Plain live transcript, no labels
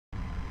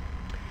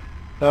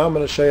Now I'm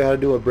going to show you how to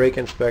do a brake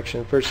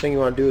inspection. First thing you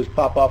want to do is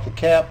pop off the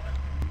cap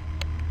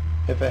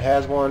if it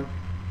has one.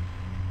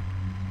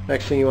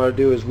 Next thing you want to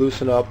do is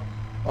loosen up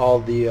all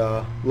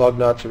the lug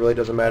nuts. It really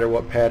doesn't matter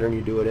what pattern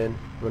you do it in.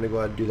 I'm going to go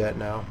ahead and do that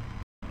now.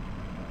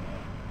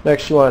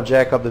 Next you want to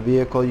jack up the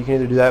vehicle. You can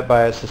either do that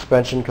by a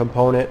suspension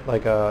component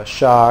like a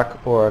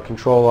shock or a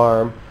control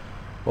arm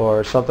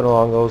or something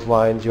along those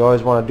lines. You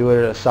always want to do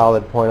it at a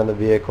solid point on the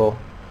vehicle.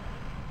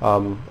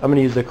 I'm going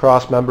to use the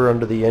cross member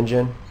under the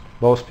engine.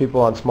 Most people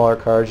on smaller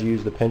cars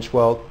use the pinch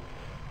weld.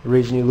 The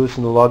reason you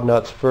loosen the lug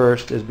nuts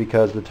first is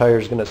because the tire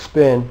is going to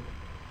spin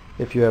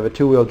if you have a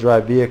two-wheel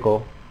drive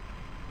vehicle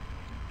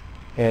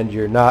and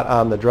you're not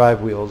on the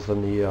drive wheels,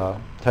 then the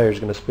tire is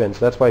going to spin.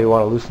 So that's why you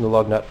want to loosen the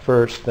lug nut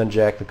first, then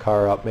jack the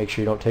car up. Make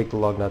sure you don't take the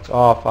lug nuts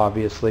off,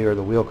 obviously, or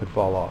the wheel could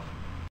fall off.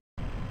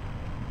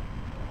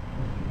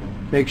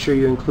 Make sure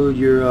you include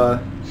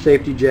your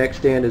safety jack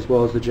stand as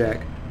well as the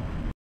jack.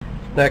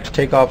 Next,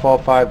 take off all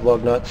 5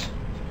 lug nuts.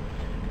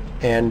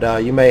 And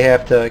you may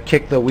have to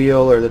kick the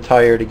wheel or the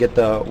tire to get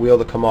the wheel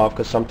to come off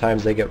because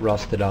sometimes they get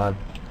rusted on.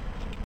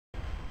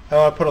 I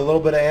want to put a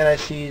little bit of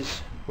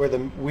anti-seize where the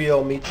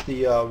wheel meets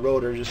the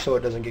rotor just so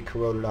it doesn't get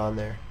corroded on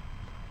there.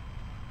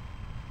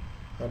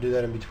 I'll do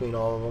that in between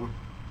all of them,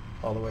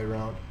 all the way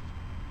around.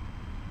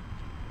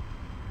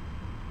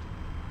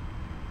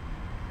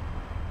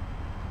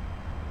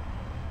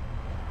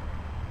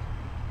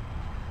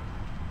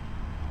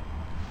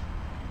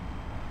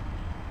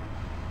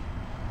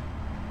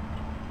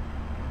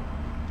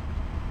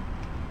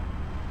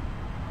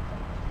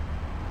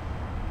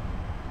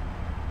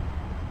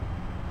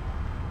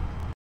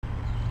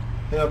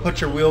 You know,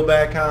 put your wheel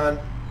back on,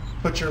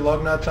 put your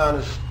lug nuts on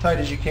as tight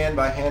as you can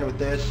by hand with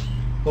this,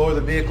 lower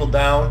the vehicle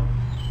down,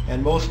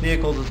 and most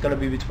vehicles is going to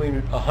be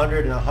between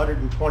 100 and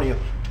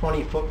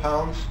 120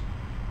 foot-pounds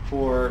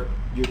for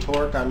your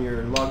torque on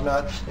your lug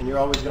nuts, and you're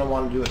always going to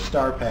want to do a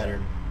star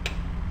pattern.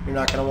 You're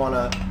not going to want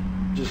to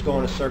just go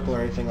in a circle or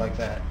anything like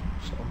that,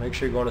 so make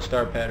sure you go in a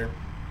star pattern.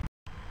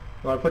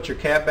 You want to put your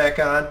cap back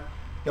on.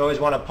 You always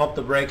want to pump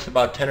the brakes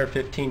about 10 or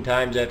 15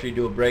 times after you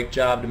do a brake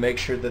job to make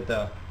sure that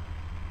the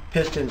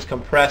pistons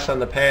compress on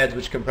the pads,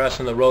 which compress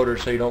on the rotor,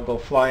 so you don't go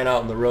flying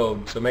out on the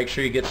road. So make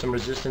sure you get some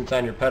resistance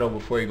on your pedal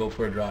before you go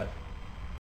for a drive.